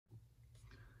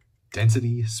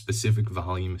Density, specific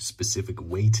volume, specific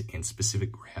weight, and specific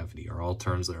gravity are all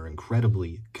terms that are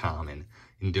incredibly common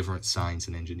in different science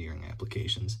and engineering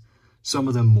applications. Some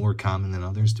of them more common than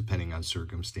others, depending on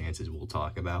circumstances we'll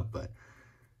talk about, but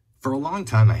for a long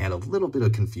time I had a little bit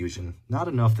of confusion, not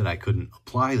enough that I couldn't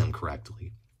apply them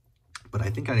correctly, but I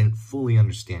think I didn't fully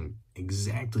understand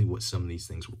exactly what some of these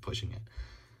things were pushing at.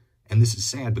 And this is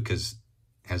sad because,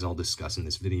 as I'll discuss in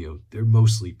this video, they're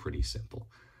mostly pretty simple.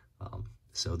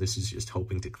 So this is just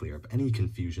hoping to clear up any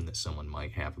confusion that someone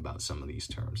might have about some of these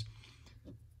terms.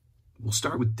 We'll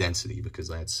start with density because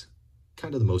that's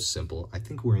kind of the most simple. I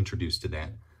think we're introduced to that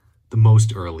the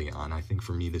most early on. I think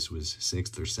for me this was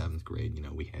 6th or 7th grade. You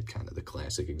know, we had kind of the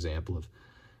classic example of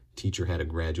teacher had a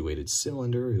graduated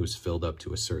cylinder. It was filled up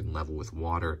to a certain level with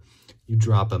water. You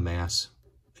drop a mass,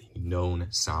 a known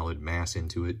solid mass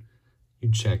into it. You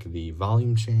check the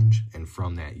volume change, and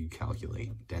from that you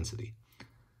calculate density.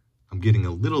 I'm getting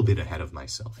a little bit ahead of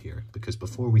myself here because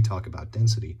before we talk about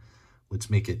density, let's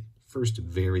make it first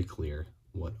very clear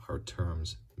what our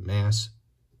terms mass,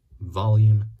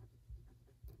 volume,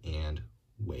 and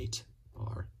weight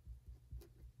are.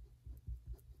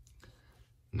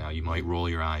 Now you might roll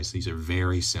your eyes. These are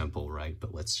very simple, right?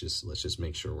 But let's just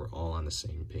make sure we're all on the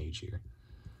same page here.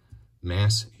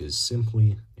 Mass is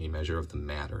simply a measure of the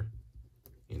matter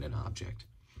in an object,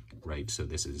 right? So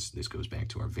this goes back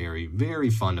to our very, very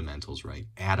fundamentals, right?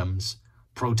 Atoms,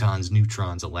 protons,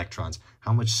 neutrons, electrons,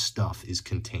 how much stuff is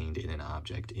contained in an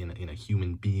object, in a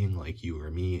human being like you or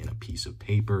me, in a piece of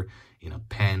paper, in a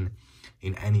pen,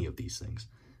 in any of these things.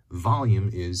 Volume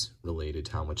is related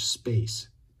to how much space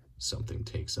something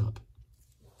takes up.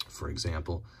 For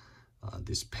example,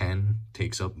 this pen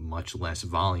takes up much less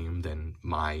volume than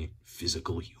my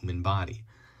physical human body.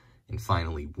 And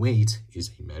finally, weight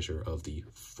is a measure of the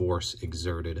force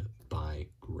exerted by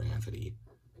gravity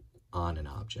on an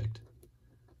object.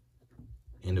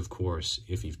 And of course,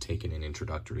 if you've taken an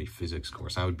introductory physics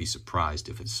course, I would be surprised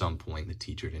if at some point the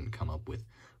teacher didn't come up with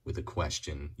a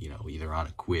question, you know, either on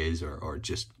a quiz or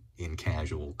just in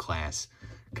casual class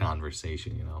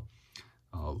conversation, you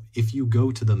know. If you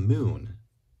go to the moon,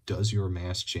 does your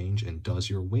mass change and does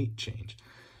your weight change?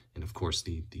 And of course,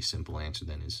 the simple answer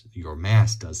then is your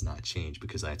mass does not change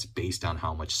because that's based on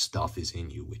how much stuff is in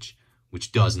you,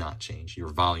 which does not change. Your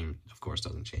volume, of course,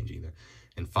 doesn't change either.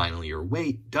 And finally, your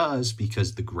weight does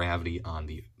because the gravity on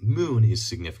the moon is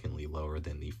significantly lower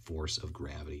than the force of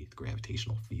gravity, the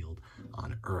gravitational field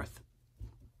on Earth.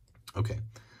 Okay,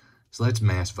 so that's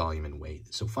mass, volume, and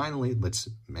weight. So finally, let's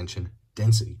mention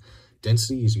density.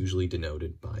 Density is usually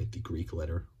denoted by the Greek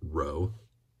letter rho,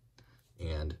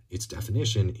 and its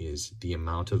definition is the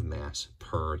amount of mass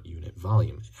per unit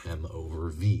volume,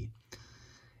 m/v.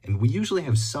 And we usually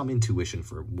have some intuition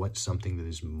for what something that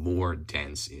is more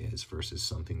dense is versus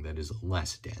something that is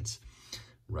less dense,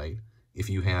 right? If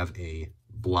you have a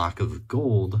block of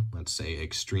gold, let's say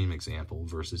extreme example,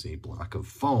 versus a block of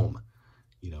foam,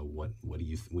 you know,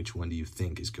 which one do you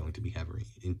think is going to be heavier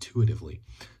intuitively?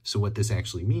 So what this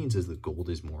actually means is that gold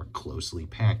is more closely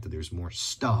packed, that there's more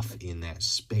stuff in that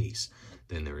space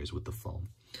than there is with the foam.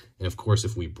 And of course,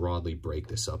 if we broadly break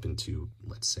this up into,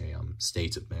 let's say,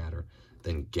 states of matter,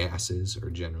 then gases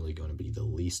are generally going to be the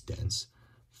least dense,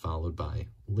 followed by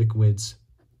liquids,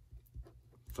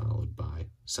 followed by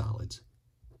solids.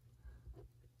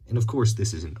 And of course,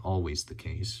 this isn't always the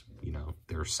case. You know,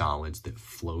 there are solids that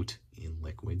float in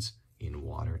liquids, in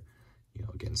water. You know,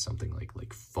 again, something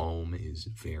like foam is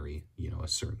very, you know, a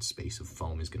certain space of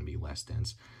foam is going to be less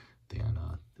dense than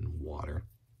water.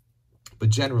 But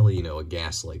generally, you know, a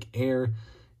gas like air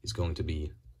is going to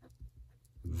be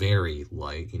very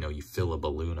light. You know, you fill a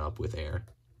balloon up with air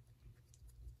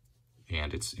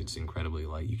and it's incredibly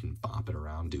light. You can bop it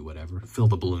around, do whatever. Fill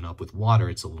the balloon up with water,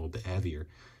 it's a little bit heavier.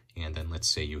 And then let's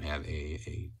say you have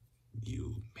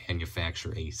you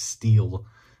manufacture a steel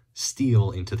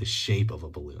into the shape of a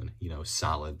balloon, you know,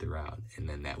 solid throughout, and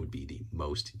then that would be the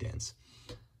most dense.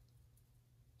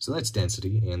 So that's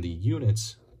density, and the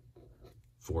units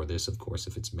for this, of course,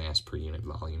 if it's mass per unit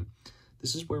volume,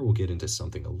 this is where we'll get into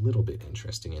something a little bit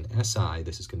interesting. In SI,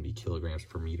 this is going to be kilograms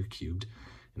per meter cubed.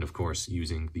 And of course,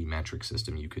 using the metric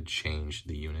system, you could change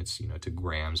the units, you know, to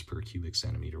grams per cubic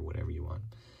centimeter, whatever you want.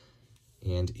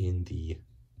 And in the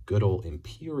good old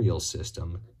imperial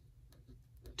system,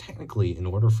 technically, in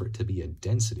order for it to be a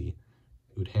density,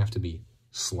 it would have to be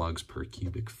slugs per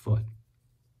cubic foot.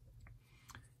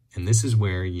 And this is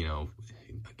where, you know,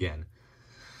 again,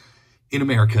 in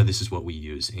America, this is what we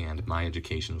use, and my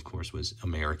education, of course, was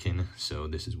American, so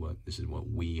this is what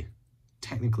we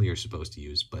technically are supposed to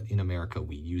use, but in America,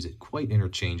 we use it quite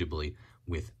interchangeably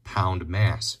with pound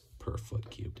mass per foot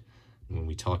cubed. When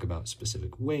we talk about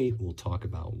specific weight, we'll talk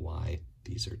about why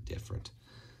these are different.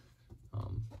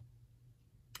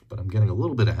 But I'm getting a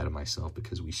little bit ahead of myself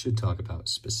because we should talk about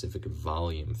specific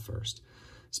volume first.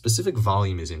 Specific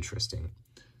volume is interesting.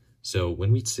 So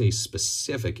when we say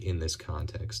specific in this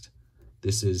context,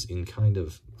 this is in kind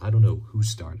of, I don't know who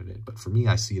started it, but for me,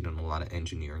 I see it in a lot of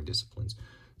engineering disciplines.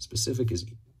 Specific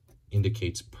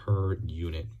indicates per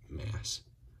unit mass,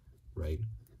 right?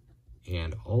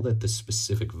 And all that the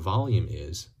specific volume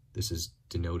is, this is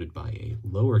denoted by a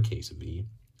lowercase v.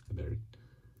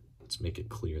 Let's make it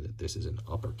clear that this is an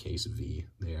uppercase v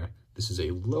there. This is a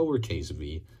lowercase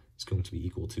v. It's going to be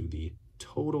equal to the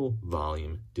total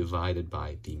volume divided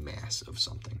by the mass of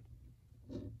something.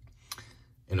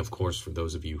 And of course, for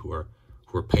those of you who are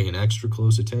paying extra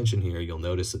close attention here, you'll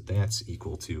notice that that's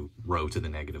equal to rho to the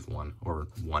 -1, or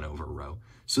 1 over rho.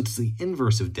 So it's the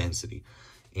inverse of density.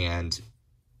 And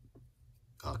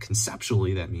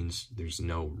conceptually, that means there's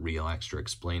no real extra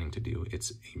explaining to do.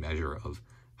 It's a measure of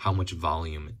how much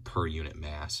volume per unit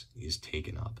mass is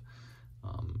taken up.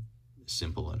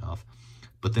 Simple enough.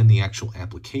 But then the actual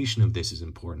application of this is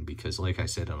important because, like I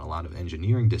said, in a lot of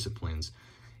engineering disciplines,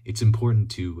 it's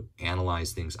important to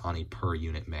analyze things on a per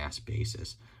unit mass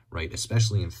basis, right?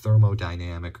 Especially in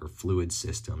thermodynamic or fluid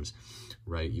systems,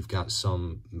 right? You've got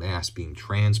some mass being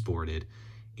transported,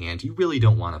 and you really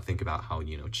don't want to think about how,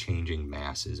 changing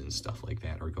masses and stuff like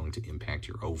that are going to impact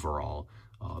your overall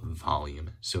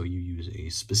volume. So you use a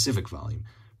specific volume,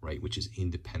 right, which is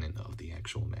independent of the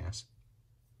actual mass.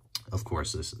 Of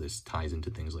course, this ties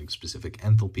into things like specific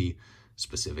enthalpy,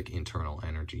 specific internal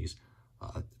energies.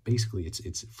 Basically,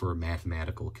 it's for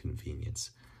mathematical convenience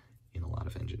in a lot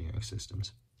of engineering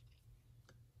systems.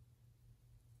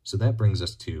 So that brings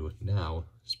us to now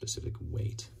specific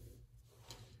weight.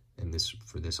 And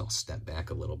for this, I'll step back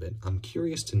a little bit. I'm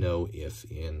curious to know if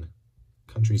in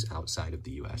countries outside of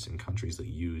the US, in countries that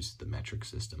use the metric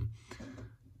system,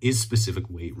 is specific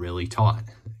weight really taught?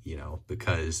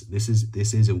 Because this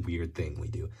is a weird thing we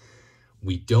do.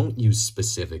 We don't use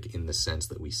specific in the sense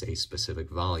that we say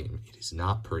specific volume. It is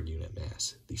not per unit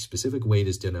mass. The specific weight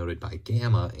is denoted by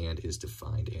gamma and is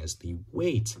defined as the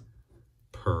weight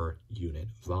per unit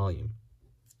volume.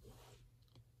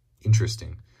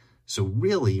 Interesting. So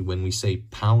really, when we say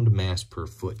pound mass per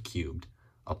foot cubed,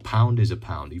 a pound is a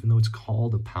pound. Even though it's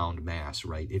called a pound mass,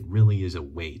 right, it really is a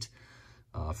weight.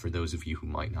 For those of you who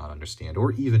might not understand,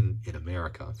 or even in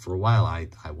America, for a while I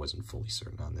wasn't fully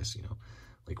certain on this,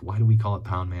 like, why do we call it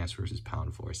pound mass versus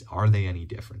pound force? Are they any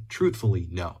different? Truthfully,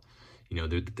 no.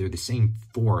 They're the same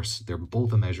force. They're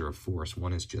both a measure of force.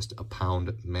 One is just a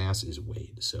pound mass is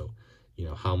weight. So,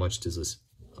 how much does this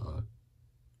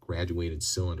graduated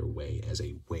cylinder weigh as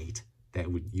a weight?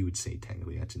 You would say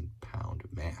technically that's in pound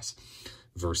mass.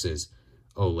 Versus,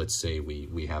 let's say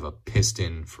we have a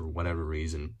piston for whatever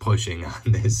reason pushing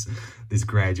on this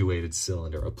graduated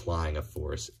cylinder, applying a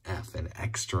force F, an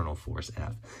external force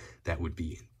F. That would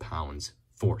be in pounds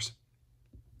force.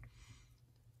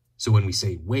 So when we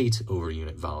say weight over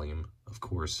unit volume, of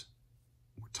course,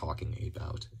 we're talking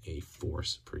about a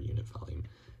force per unit volume.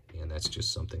 And that's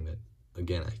just something that,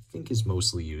 again, I think is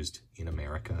mostly used in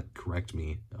America. Correct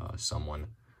me, someone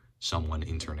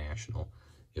international,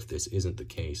 if this isn't the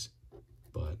case,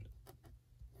 but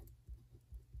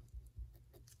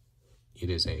it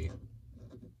is a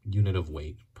unit of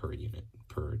weight per unit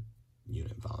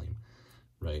volume,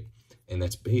 right? And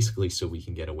that's basically so we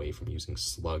can get away from using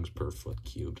slugs per foot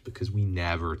cubed, because we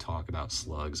never talk about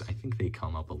slugs. I think they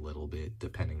come up a little bit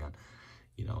depending on,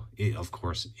 of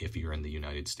course, if you're in the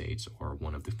United States or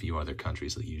one of the few other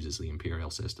countries that uses the imperial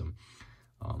system,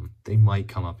 they might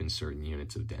come up in certain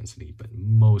units of density, but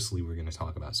mostly we're going to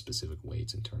talk about specific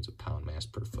weights in terms of pound mass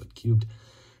per foot cubed.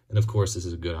 And of course, this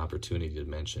is a good opportunity to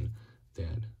mention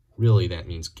that really that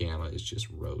means gamma is just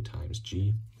rho times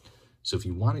g. So if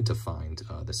you wanted to find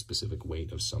the specific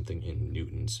weight of something in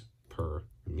newtons per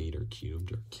meter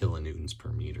cubed, or kilonewtons per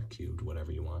meter cubed,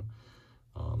 whatever you want,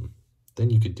 then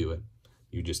you could do it.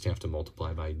 You just have to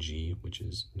multiply by g, which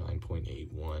is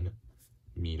 9.81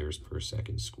 meters per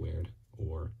second squared,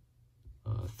 or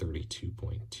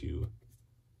 32.2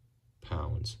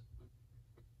 pounds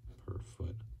per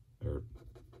foot. Or,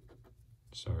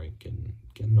 sorry,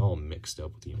 getting all mixed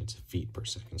up with units, feet per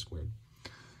second squared.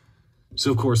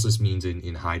 So, of course, this means in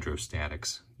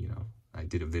hydrostatics, I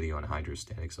did a video on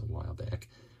hydrostatics a while back.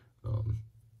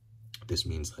 This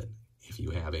means that if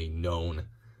you have a known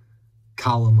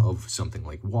column of something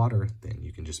like water, then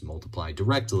you can just multiply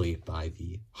directly by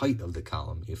the height of the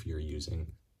column if you're using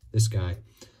this guy,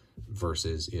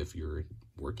 versus if you're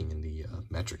working in the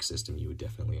metric system, you would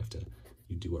definitely have to,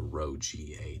 you do a rho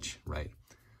GH, right?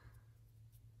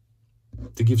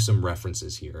 to give some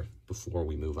references here before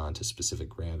we move on to specific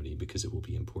gravity, because it will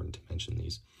be important to mention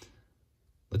these.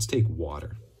 Let's take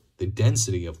water. The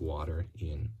density of water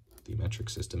in the metric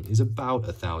system is about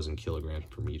 1,000 kilograms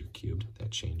per meter cubed.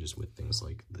 That changes with things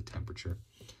like the temperature.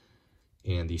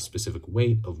 And the specific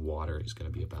weight of water is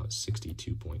going to be about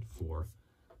 62.4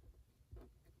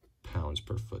 pounds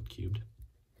per foot cubed.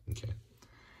 Okay.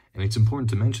 And it's important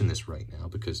to mention this right now,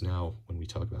 because now when we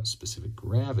talk about specific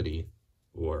gravity,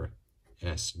 or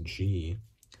SG,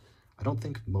 I don't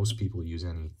think most people use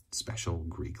any special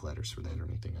Greek letters for that or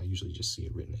anything. I usually just see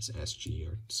it written as SG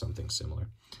or something similar.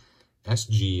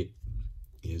 SG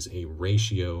is a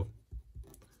ratio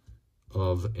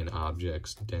of an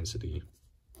object's density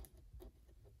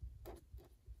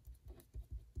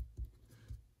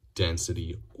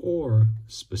or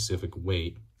specific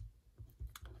weight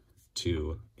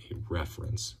to a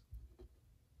reference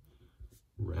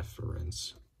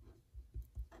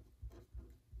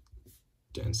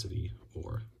density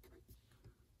or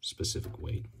specific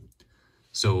weight.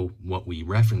 So what we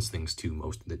reference things to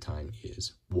most of the time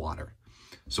is water.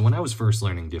 So when I was first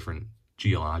learning different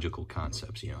geological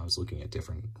concepts, I was looking at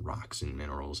different rocks and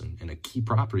minerals, and a key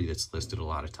property that's listed a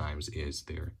lot of times is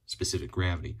their specific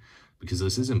gravity, because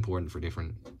this is important for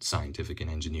different scientific and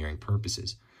engineering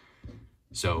purposes.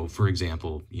 So, for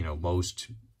example, most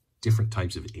different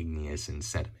types of igneous and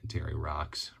sedimentary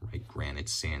rocks, right,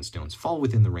 granites, sandstones, fall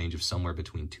within the range of somewhere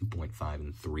between 2.5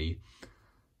 and 3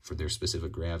 for their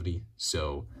specific gravity.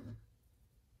 So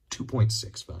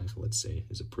 2.65, let's say,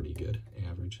 is a pretty good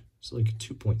average. So like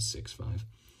 2.65.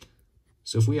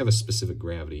 So if we have a specific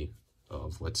gravity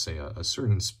of, let's say, a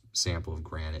certain sample of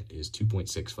granite is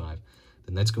 2.65,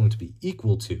 then that's going to be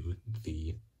equal to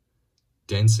the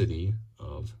density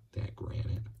of that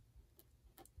granite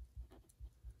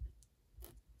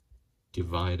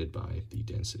divided by the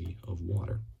density of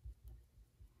water.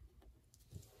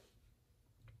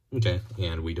 Okay,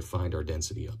 and we defined our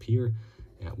density up here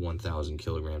at 1,000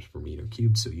 kilograms per meter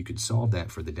cubed, so you could solve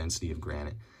that for the density of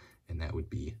granite, and that would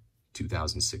be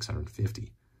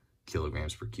 2,650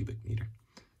 kilograms per cubic meter.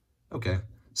 Okay,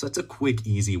 so that's a quick,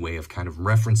 easy way of kind of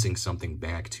referencing something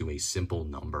back to a simple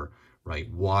number,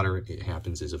 right? Water, it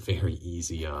happens, is a very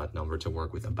easy number to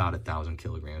work with, about 1,000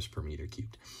 kilograms per meter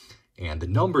cubed. And the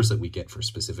numbers that we get for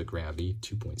specific gravity,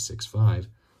 2.65,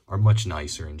 are much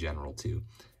nicer in general too.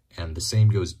 And the same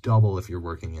goes double if you're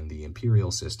working in the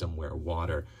imperial system, where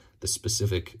water, the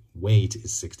specific weight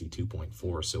is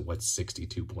 62.4. So what's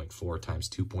 62.4 times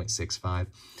 2.65?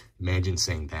 Imagine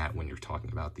saying that when you're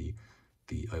talking about a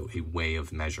way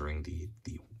of measuring the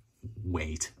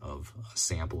weight of a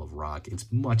sample of rock. It's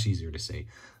much easier to say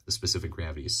the specific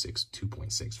gravity is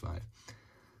 2.65.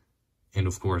 And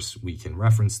of course, we can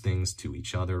reference things to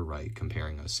each other, right?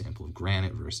 Comparing a sample of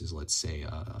granite versus, let's say,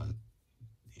 a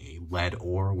lead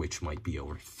ore, which might be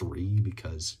over 3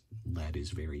 because lead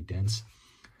is very dense.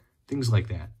 Things like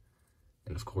that.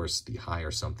 And of course, the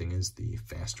higher something is, the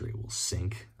faster it will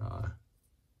sink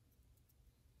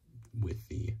with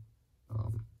the,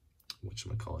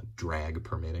 drag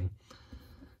permitting.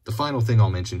 The final thing I'll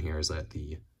mention here is that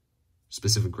the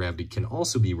specific gravity can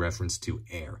also be referenced to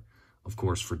air. Of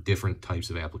course, for different types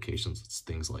of applications, it's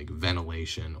things like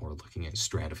ventilation or looking at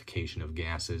stratification of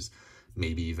gases,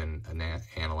 maybe even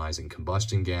analyzing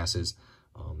combustion gases.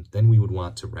 Then we would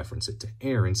want to reference it to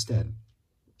air instead.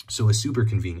 So a super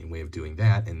convenient way of doing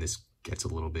that, and this gets a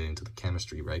little bit into the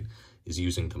chemistry, right, is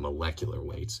using the molecular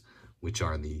weights, which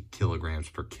are the kilograms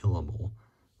per kilomole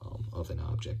of an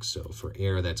object. So for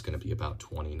air, that's going to be about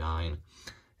 29.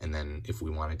 And then if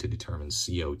we wanted to determine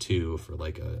CO2 for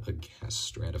like a gas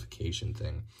stratification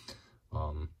thing,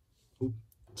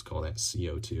 let's call that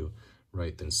CO2,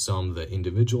 right? Then sum the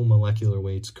individual molecular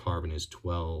weights. Carbon is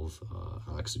 12,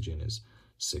 oxygen is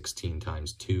 16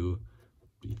 times 2,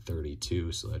 be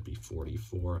 32, so that'd be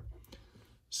 44.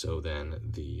 So then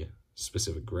the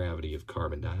specific gravity of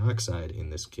carbon dioxide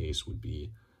in this case would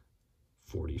be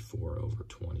 44 over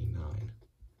 29.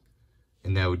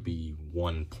 And that would be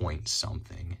 1 point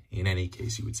something. In any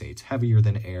case, you would say it's heavier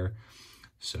than air.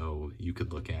 So you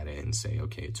could look at it and say,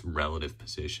 okay, its relative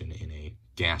position in a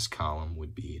gas column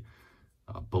would be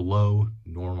below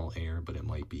normal air, but it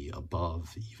might be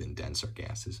above even denser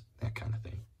gases, that kind of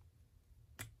thing.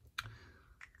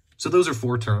 So those are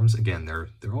 4 terms. Again, they're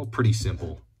all pretty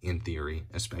simple in theory,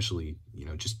 especially,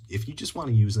 just if you just want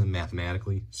to use them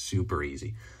mathematically, super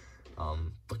easy.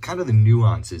 But kind of the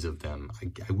nuances of them,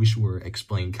 I wish were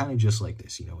explained kind of just like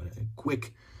this, in a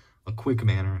quick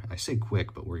manner. I say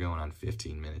quick, but we're going on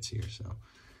 15 minutes here, so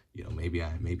maybe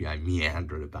I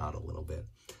meandered about a little bit.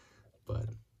 But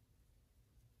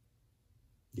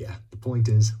yeah, the point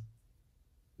is,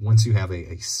 once you have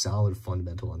a solid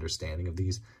fundamental understanding of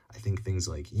these, I think things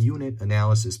like unit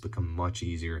analysis become much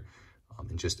easier,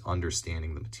 and just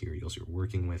understanding the materials you're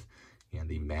working with and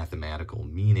the mathematical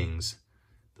meanings,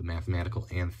 the mathematical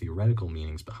and theoretical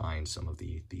meanings behind some of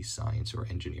the science or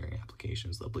engineering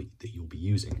applications that you'll be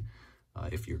using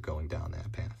if you're going down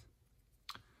that path.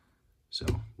 So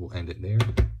we'll end it there.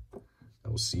 I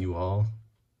will see you all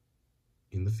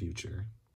in the future.